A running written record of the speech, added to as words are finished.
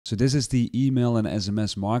So this is the email and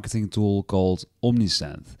SMS marketing tool called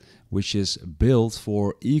Omnisend, which is built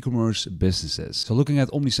for e-commerce businesses. So looking at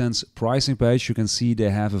Omnisend's pricing page, you can see they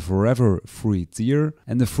have a forever free tier.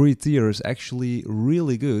 And the free tier is actually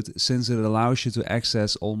really good since it allows you to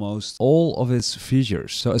access almost all of its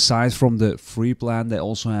features. So aside from the free plan, they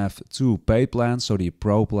also have two paid plans, so the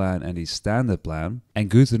Pro plan and the Standard plan. And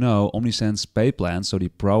good to know, Omnisend's paid plans, so the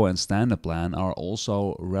Pro and Standard plan, are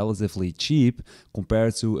also relatively cheap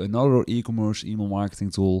compared to another e-commerce email marketing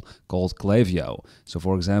tool called Klaviyo. So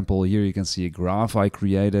for example, here you can see a graph I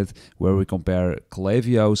created where we compare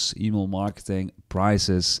Klaviyo's email marketing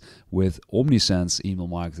prices with Omnisend's email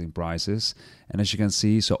marketing prices. And as you can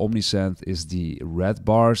see, so Omnisend is the red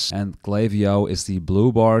bars and Klaviyo is the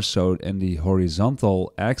blue bars. So in the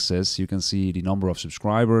horizontal axis, you can see the number of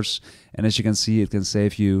subscribers. And as you can see, it can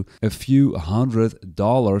save you a few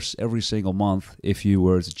 $100 every single month if you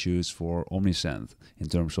were to choose for Omnisend in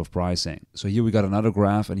terms of pricing. So here we got another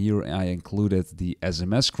graph, and here I included the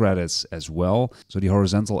SMS credits as well. So the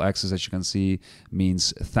horizontal axis, as you can see,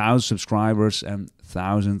 means 1,000 subscribers and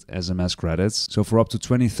 1,000 SMS credits. So for up to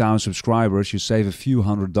 20,000 subscribers, you save a few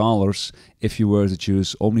 $100 if you were to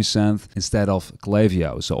choose Omnisend instead of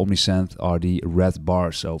Klaviyo. So Omnisend are the red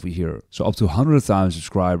bars over here. So up to 100,000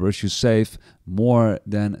 subscribers, you save more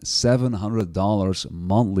than $700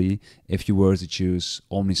 monthly if you were to choose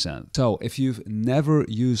Omnisend. So if you've never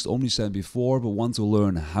used Omnisend before but want to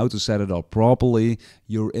learn how to set it up properly,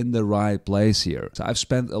 you're in the right place here. So I've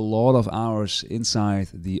spent a lot of hours inside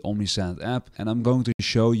the Omnisend app, and I'm going to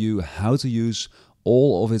show you how to use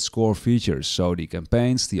all of its core features. So the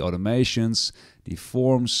campaigns, the automations, the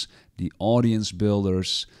forms, the audience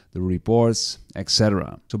builders, the reports,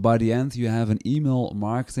 etc. So by the end, you have an email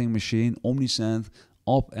marketing machine, Omnisend,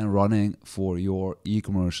 up and running for your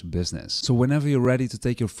e-commerce business. So whenever you're ready to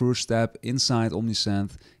take your first step inside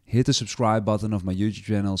Omnisend, hit the subscribe button of my YouTube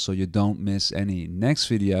channel so you don't miss any next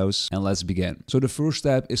videos, and let's begin. So the first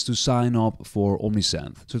step is to sign up for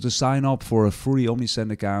Omnisend. So to sign up for a free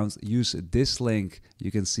Omnisend account, use this link you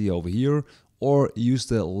can see over here, or use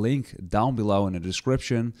the link down below in the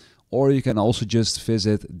description, or you can also just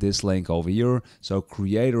visit this link over here. So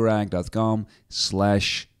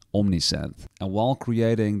creatorag.com/Omnisend. And while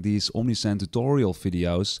creating these Omnisend tutorial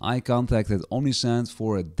videos, I contacted Omnisend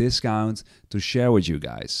for a discount to share with you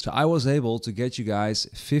guys. So I was able to get you guys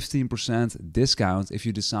 15% discount if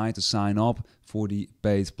you decide to sign up for the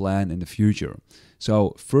paid plan in the future.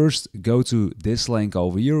 So first go to this link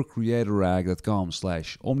over here,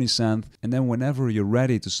 creatorag.com/Omnisend, and then whenever you're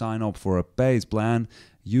ready to sign up for a paid plan,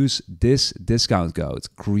 use this discount code,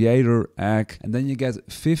 CreatorAG, and then you get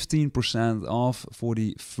 15% off for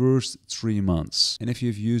the first 3 months. And if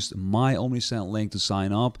you've used my Omnisend link to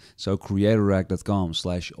sign up, so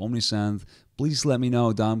creatorag.com/Omnisend, please let me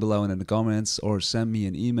know down below in the comments or send me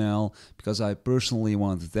an email, because I personally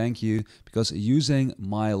want to thank you, because using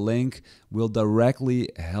my link will directly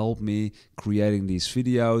help me creating these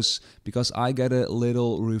videos, because I get a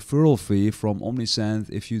little referral fee from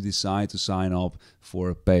Omnisend if you decide to sign up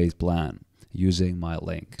for a paid plan using my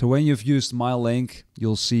link. So when you've used my link,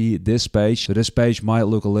 you'll see this page. So this page might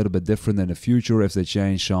look a little bit different in the future if they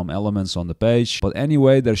change some elements on the page. But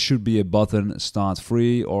anyway, there should be a button, Start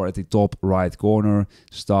Free, or at the top right corner,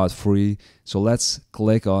 Start Free. So let's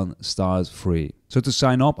click on Start Free. So to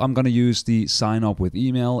sign up, I'm going to use the sign up with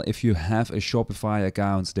email. If you have a Shopify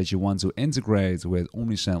account that you want to integrate with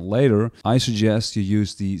Omnisend later, I suggest you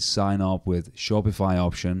use the sign up with Shopify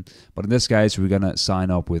option. But in this case, we're going to sign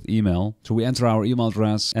up with email. So we enter our email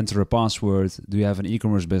address, enter a password. Do you have an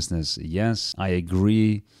e-commerce business? Yes, I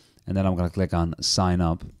agree. And then I'm going to click on sign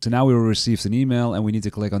up. So now we received an email and we need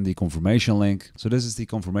to click on the confirmation link. So this is the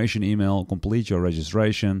confirmation email. Complete your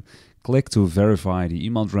registration. Click to verify the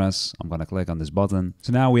email address. I'm going to click on this button.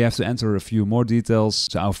 So now we have to enter a few more details.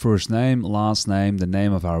 So our first name, last name, the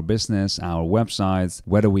name of our business, our website,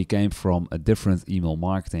 whether we came from a different email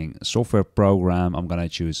marketing software program. I'm going to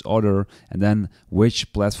choose other. And then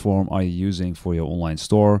which platform are you using for your online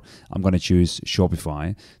store? I'm going to choose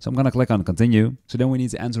Shopify. So I'm going to click on continue. So then we need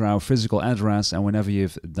to enter our physical address. And whenever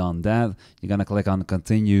you've done that, you're going to click on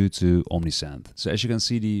continue to Omnisend. So as you can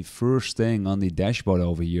see, the first thing on the dashboard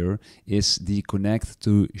over here is the connect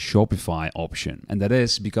to Shopify option. And that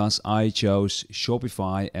is because I chose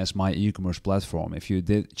Shopify as my e-commerce platform. If you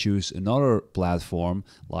did choose another platform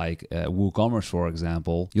like WooCommerce, for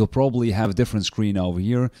example, you'll probably have a different screen over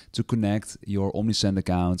here to connect your Omnisend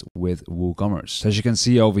account with WooCommerce. So as you can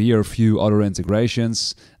see over here, a few other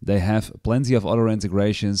integrations. They have plenty of other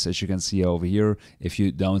integrations, as you can see over here, if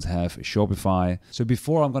you don't have Shopify. So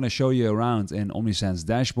before I'm going to show you around in Omnisend's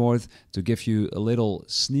dashboard to give you a little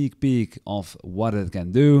sneak peek of what it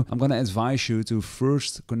can do, I'm going to advise you to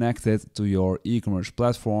first connect it to your e-commerce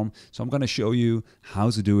platform. So I'm going to show you how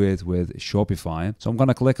to do it with Shopify. So I'm going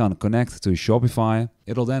to click on connect to Shopify.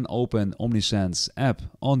 It'll then open Omnisend's app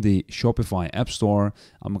on the Shopify App Store.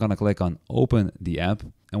 I'm going to click on open the app.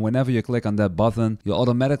 And whenever you click on that button, you'll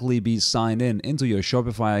automatically be signed in into your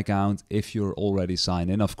Shopify account if you're already signed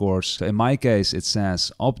in, of course. So in my case, it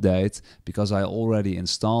says update because I already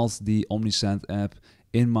installed the Omnisend app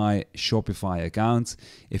in my Shopify account.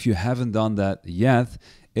 If you haven't done that yet,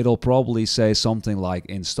 it'll probably say something like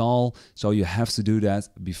install. So you have to do that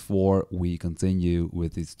before we continue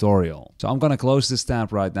with the tutorial. So I'm going to close this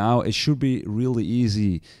tab right now. It should be really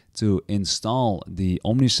easy to install the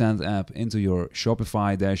Omnisend app into your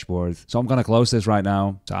Shopify dashboard. So I'm going to close this right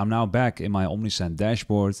now. So I'm now back in my Omnisend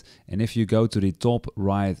dashboard. And if you go to the top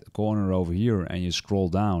right corner over here and you scroll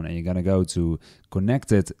down and you're going to go to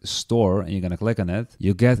Connected Store and you're going to click on it,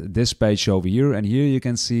 you get this page over here. And here you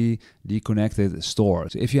can see the Connected Store.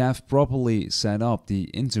 So if you have properly set up the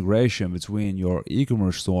integration between your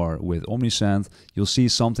e-commerce store with Omnisend, you'll see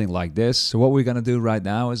something like this. So what we're going to do right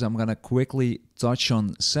now is I'm going to quickly touch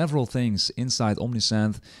on several things inside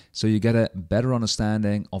Omnisend so you get a better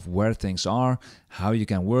understanding of where things are, how you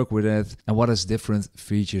can work with it, and what its different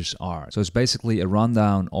features are. So it's basically a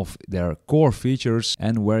rundown of their core features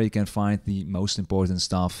and where you can find the most important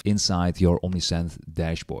stuff inside your Omnisend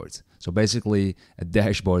dashboard. So basically a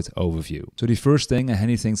dashboard overview. So the first thing, a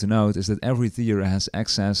handy thing to note, is that every tier has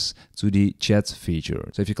access to the chat feature.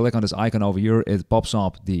 So if you click on this icon over here, it pops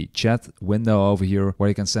up the chat window over here where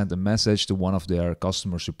you can send a message to one of their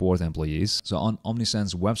customer support employees. So on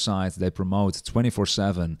Omnisend's website, they promote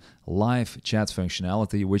 24/7 live chat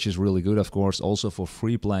functionality, which is really good, of course, also for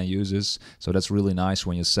free plan users. So that's really nice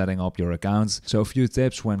when you're setting up your account. So a few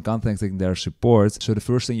tips when contacting their support. So the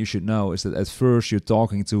first thing you should know is that at first you're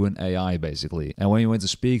talking to an AI basically. And when you want to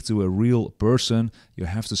speak to a real person, you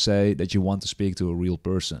have to say that you want to speak to a real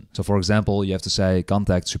person. So for example, you have to say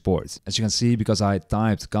contact support. As you can see, because I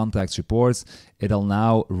typed contact support, it'll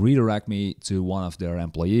now redirect me to one of their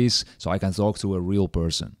employees so I can talk to a real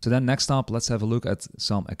person. So then next up, let's have a look at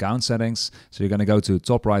some account settings. So you're going to go to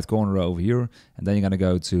top right corner over here, and then you're going to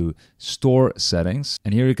go to store settings.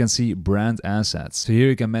 And here you can see brand assets. So here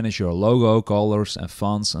you can manage your logo, colors and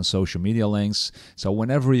fonts and social media links. So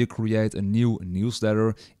whenever you create a new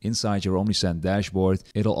newsletter inside your Omnisend dashboard,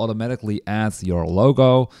 it'll automatically add your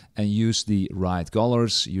logo and use the right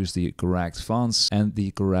colors, use the correct fonts and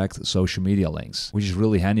the correct social media links, which is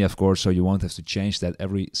really handy, of course, so you won't have to change that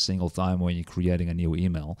every single time when you're creating a new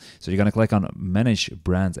email. So you're going to click on manage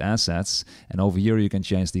brand assets, and over here you can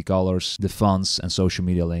change the colors, the fonts and social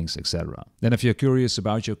media links, etc. Then if you're curious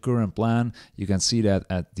about your current plan, you can see that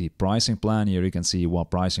at the pricing plan. Here you can see what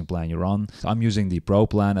pricing plan you're on. So I'm using the Pro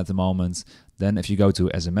plan at the moment. Then if you go to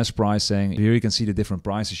SMS pricing, here you can see the different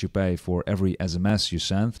prices you pay for every SMS you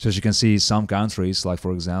send. So as you can see, some countries, like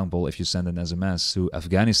for example, if you send an SMS to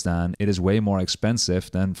Afghanistan, it is way more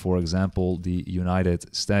expensive than, for example, the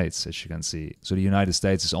United States, as you can see. So the United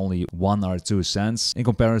States is only 1 or 2 cents in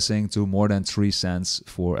comparison to more than 3 cents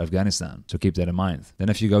for Afghanistan. So keep that in mind. Then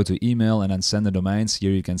if you go to email and then sender domains,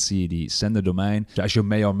 here you can see the sender domain. So as you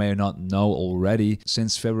may or may not know already,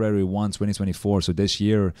 since February 1, 2024, so this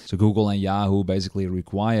year, so Google and Yahoo basically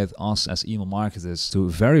required us as email marketers to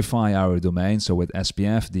verify our domain. So with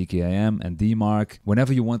SPF, DKIM and DMARC,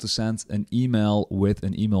 whenever you want to send an email with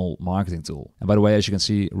an email marketing tool. And by the way, as you can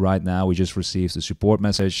see right now, we just received a support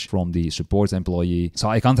message from the support employee. So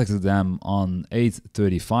I contacted them on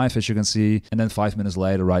 8:35, as you can see. And then 5 minutes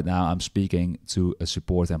later, right now, I'm speaking to a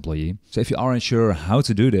support employee. So if you aren't sure how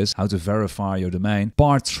to do this, how to verify your domain,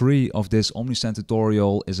 part 3 of this Omnisend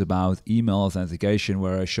tutorial is about email authentication,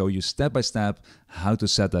 where I show you step by step how to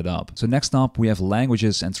set that up. So next up, we have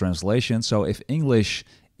languages and translation. So if English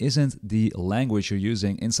isn't the language you're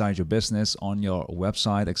using inside your business, on your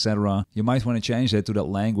website, etc., you might want to change it to that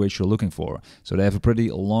language you're looking for. So they have a pretty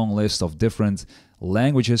long list of different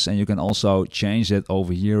languages, and you can also change it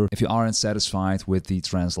over here if you aren't satisfied with the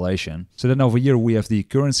translation. So then over here we have the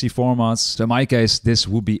currency formats. So in my case, this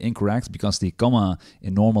would be incorrect because the comma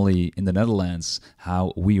normally in the Netherlands,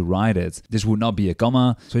 how we write it, this would not be a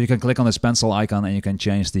comma. So you can click on this pencil icon and you can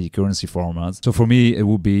change the currency format. So for me, it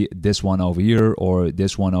would be this one over here or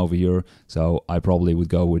this one over here. So I probably would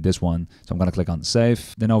go with this one. So I'm going to click on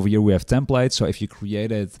save. Then over here we have templates. So if you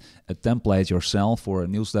created a template yourself for a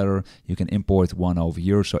newsletter, you can import one over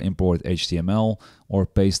here. So import HTML or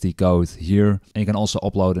paste the code here. And you can also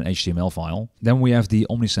upload an HTML file. Then we have the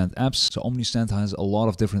Omnisend apps. So Omnisend has a lot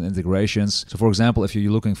of different integrations. So for example, if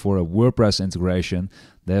you're looking for a WordPress integration,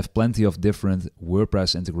 they have plenty of different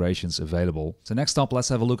WordPress integrations available. So next up, let's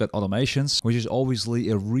have a look at automations, which is obviously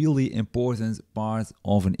a really important part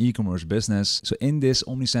of an e-commerce business. So in this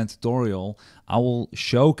Omnisend tutorial, I will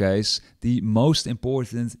showcase the most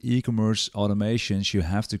important e-commerce automations you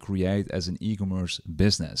have to create as an e-commerce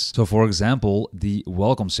business. So for example, the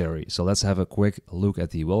welcome series. So let's have a quick look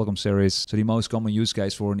at the welcome series. So the most common use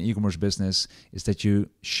case for an e-commerce business is that you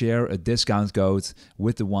share a discount code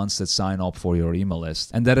with the ones that sign up for your email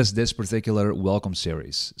list. And that is this particular welcome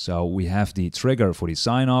series. So we have the trigger for the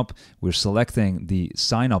sign up. We're selecting the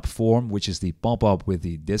sign up form, which is the pop-up with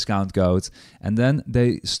the discount code. And then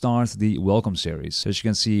they start the welcome series. So as you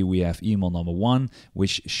can see, we have email number 1,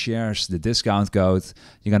 which shares the discount code.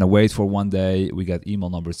 You're gonna wait for 1 day. We get email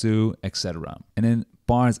number 2, etc. And in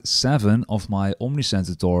part 7 of my Omnisend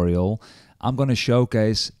tutorial, I'm going to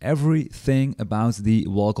showcase everything about the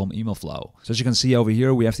welcome email flow. So as you can see over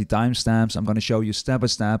here, we have the timestamps. I'm going to show you step by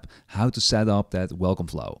step how to set up that welcome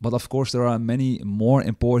flow. But of course, there are many more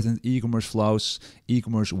important e-commerce flows,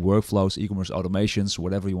 e-commerce workflows, e-commerce automations,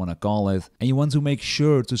 whatever you want to call it. And you want to make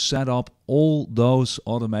sure to set up all those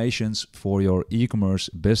automations for your e-commerce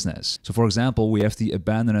business. So for example, we have the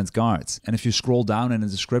abandoned cart. And if you scroll down in the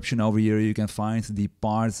description over here, you can find the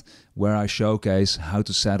part where I showcase how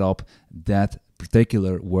to set up that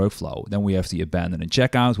particular workflow. Then we have the abandon and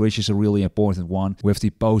checkout, which is a really important one. We have the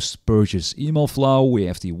post-purchase email flow. We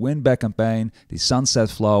have the win-back campaign, the sunset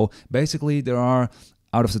flow. Basically, there are,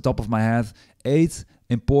 out of the top of my head, 8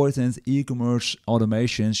 important e-commerce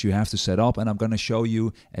automations you have to set up, and I'm going to show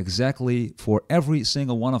you exactly for every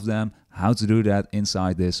single one of them how to do that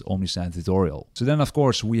inside this Omnisend tutorial. So then of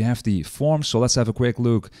course we have the forms. So let's have a quick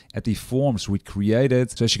look at the forms we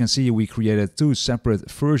created. So as you can see, we created 2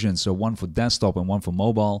 separate versions. So one for desktop and one for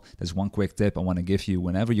mobile. That's one quick tip I want to give you.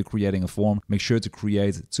 Whenever you're creating a form, make sure to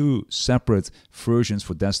create 2 separate versions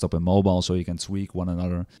for desktop and mobile so you can tweak one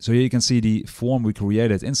another. So here you can see the form we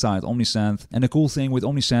created inside Omnisend. And the cool thing with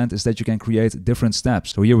Omnisend is that you can create different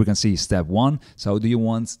steps. So here we can see step 1. So do you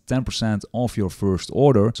want 10% off your first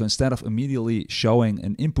order? So instead of immediately showing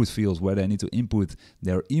an input field where they need to input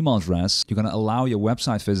their email address, you're going to allow your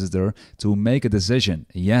website visitor to make a decision.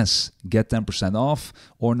 Yes, get 10% off,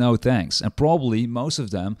 or no thanks. And probably most of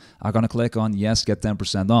them are going to click on yes, get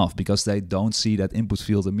 10% off because they don't see that input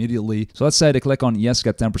field immediately. So let's say they click on yes,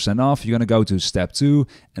 get 10% off. You're going to go to step 2,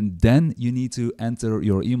 and then you need to enter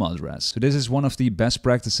your email address. So this is one of the best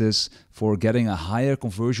practices for getting a higher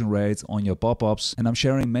conversion rate on your pop-ups. And I'm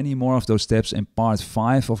sharing many more of those tips in part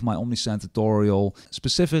 5 of my Omnisend tutorial,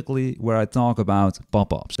 specifically where I talk about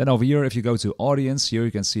pop-ups. Then over here, if you go to audience, here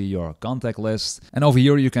you can see your contact list. And over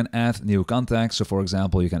here, you can add new contacts. So for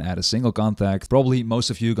example, you can add a single contact. Probably most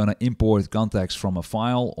of you are going to import contacts from a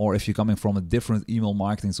file, or if you're coming from a different email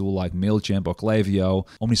marketing tool like MailChimp or Klaviyo,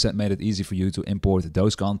 Omnisend made it easy for you to import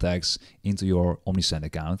those contacts into your Omnisend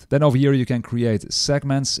account. Then over here, you can create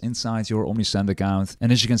segments inside your Omnisend account.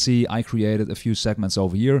 And as you can see, I created a few segments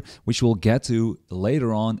over here, which we'll get to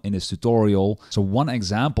later on in this tutorial. So one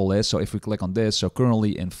example is, so if we click on this, so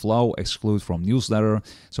currently in flow, exclude from newsletter.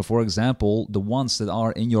 So for example, the ones that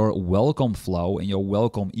are in your welcome flow, in your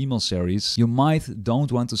welcome email series, you might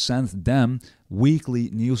don't want to send them weekly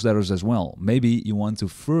newsletters as well. Maybe you want to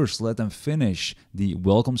first let them finish the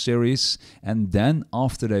welcome series, and then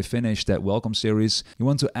after they finish that welcome series, you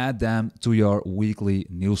want to add them to your weekly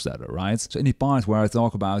newsletter, right? So in the part where I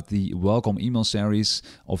talk about the welcome email series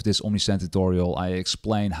of this Omnisend tutorial, I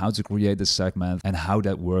explain how to create this segment and how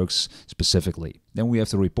that works specifically. Then we have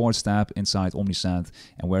the reports tab inside Omnisend,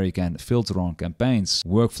 and where you can filter on campaigns,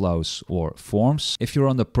 workflows, or forms. If you're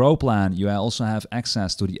on the Pro plan, you also have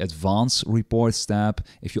access to the advanced reports tab.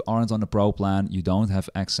 If you aren't on the Pro plan, you don't have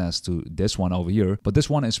access to this one over here. But this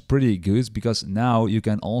one is pretty good because now you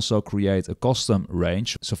can also create a custom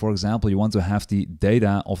range. So for example, you want to have the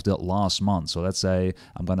data of the last month. So let's say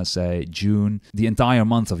I'm gonna say June, the entire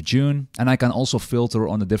month of June, and I can also filter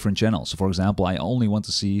on the different channels. So for example, I only want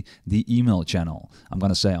to see the email channel. channel. I'm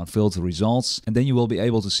going to say on filter results, and then you will be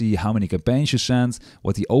able to see how many campaigns you sent,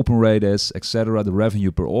 what the open rate is, etc., the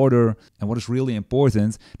revenue per order. And what is really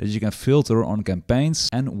important, that you can filter on campaigns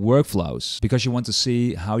and workflows, because you want to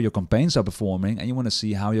see how your campaigns are performing and you want to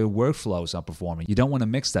see how your workflows are performing. You don't want to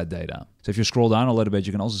mix that data. So if you scroll down a little bit,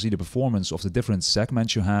 you can also see the performance of the different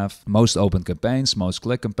segments you have, most open campaigns, most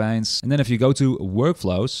click campaigns. And then if you go to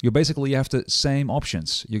workflows, you basically have the same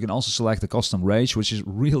options. You can also select the custom range, which is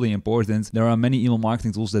really important. There are many email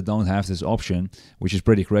marketing tools that don't have this option, which is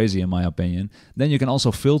pretty crazy in my opinion. Then you can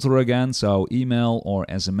also filter again, so email or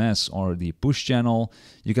SMS or the push channel.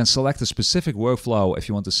 You can select a specific workflow if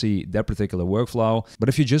you want to see that particular workflow. But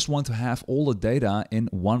if you just want to have all the data in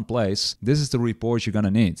one place, this is the report you're going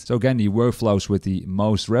to need. So again, the workflows with the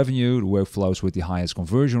most revenue, the workflows with the highest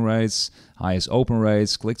conversion rates, highest open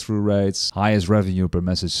rates, click-through rates, highest revenue per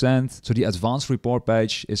message sent. So the advanced report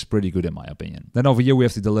page is pretty good in my opinion. Then over here we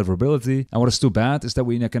have the deliverability. And what is too bad is that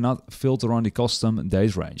we cannot filter on the custom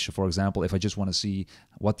date range. So for example, if I just want to see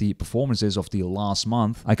what the performance is of the last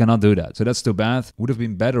month, I cannot do that. So that's too bad. Would have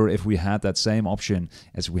been better if we had that same option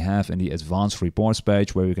as we have in the advanced reports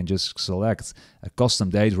page, where you can just select a custom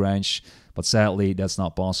date range. But sadly, that's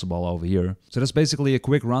not possible over here. So that's basically a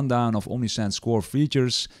quick rundown of Omnisend's core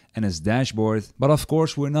features and its dashboard. But of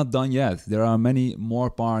course, we're not done yet. There are many more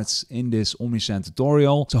parts in this Omnisend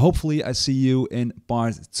tutorial. So hopefully I see you in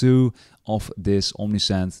part 2 of this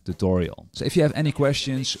Omnisend tutorial. So if you have any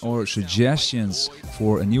questions or suggestions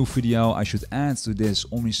for a new video I should add to this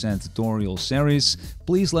Omnisend tutorial series,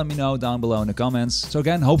 please let me know down below in the comments. So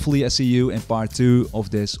again, hopefully I see you in part 2 of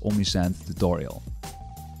this Omnisend tutorial.